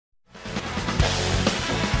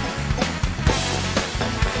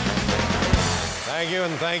Thank you,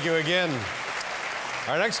 and thank you again.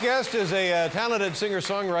 Our next guest is a talented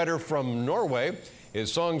singer-songwriter from Norway.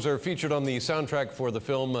 His songs are featured on the soundtrack for the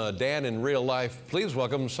film Dan in Real Life. Please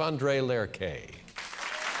welcome Sondre Lerche.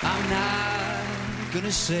 I'm not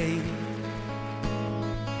gonna say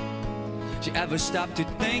she ever stopped to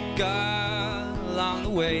think along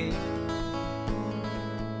the way,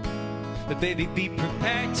 but baby, be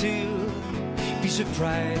prepared to be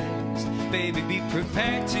surprised. Baby, be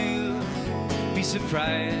prepared to be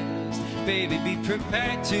surprised. Baby, be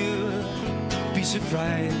prepared to be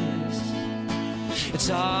surprised. It's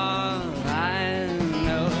all I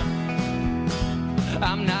know.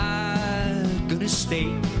 I'm not gonna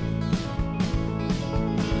state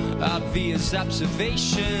obvious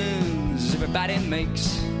observations everybody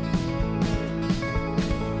makes,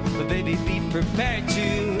 but baby, be prepared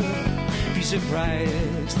to be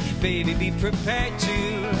surprised. Baby, be prepared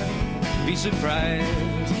to be surprised.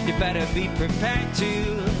 You better be prepared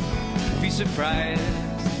to be surprised.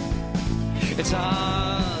 It's all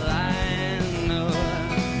I know.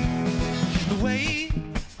 The weight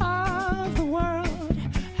of the world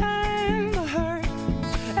and the hurt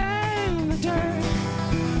and the dirt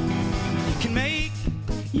can make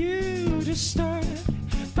you disturbed,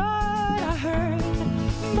 but I heard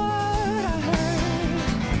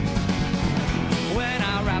when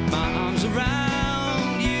I wrap my arms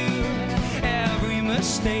around you, every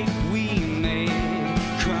mistake we made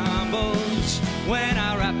crumbles. When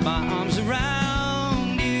I wrap my arms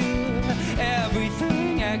around you,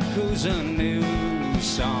 everything echoes a new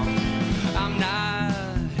song. I'm not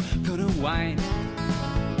gonna whine,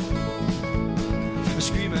 I'm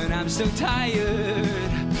screaming I'm so tired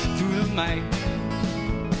through the mic,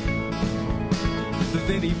 but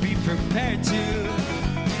baby, be prepared to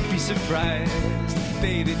be surprised.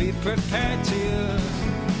 Baby, be prepared to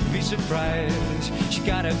be surprised. You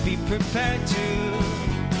gotta be prepared to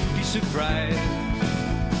be surprised.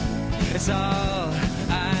 It's all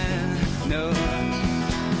I know.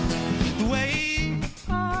 The weight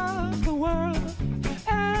of the world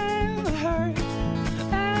and the hurt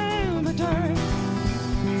and the dirt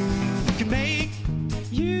can make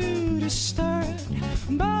you disturbed,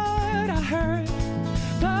 but I heard.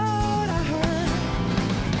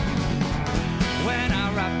 When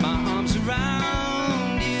I wrap my arms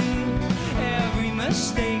around you, every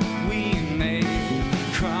mistake we made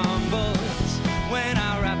crumbles. When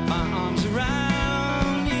I wrap my arms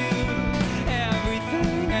around you,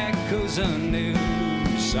 everything echoes a new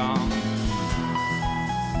song.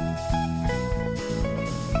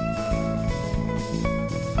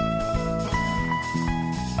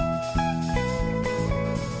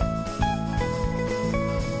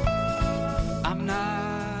 I'm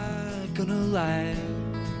not gonna lie,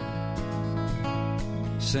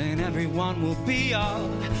 saying everyone will be all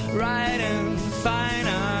right and fine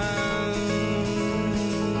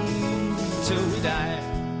until we die.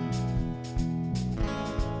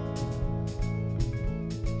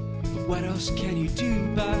 But what else can you do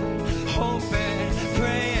but hope and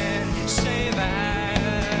pray and say that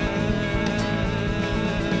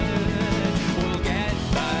we'll get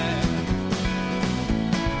by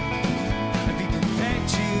and be prepared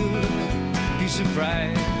to be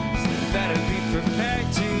surprised. Better be prepared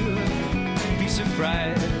to be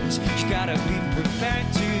surprised. You gotta be prepared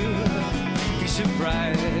to be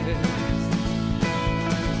surprised.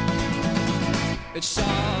 It's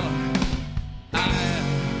all I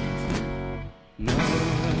know. There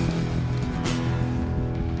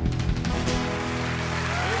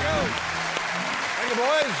you go. Thank you,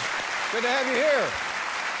 boys. Good to have you here.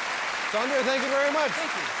 Sondre, thank you very much.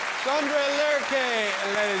 Thank you. Sondre Lerche,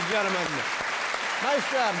 ladies and gentlemen. Nice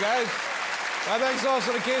job, guys. My thanks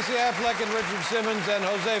also to Casey Affleck and Richard Simmons and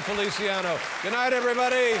Jose Feliciano. Good night,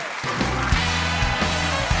 everybody.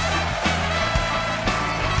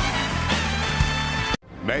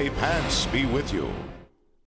 May Pants be with you.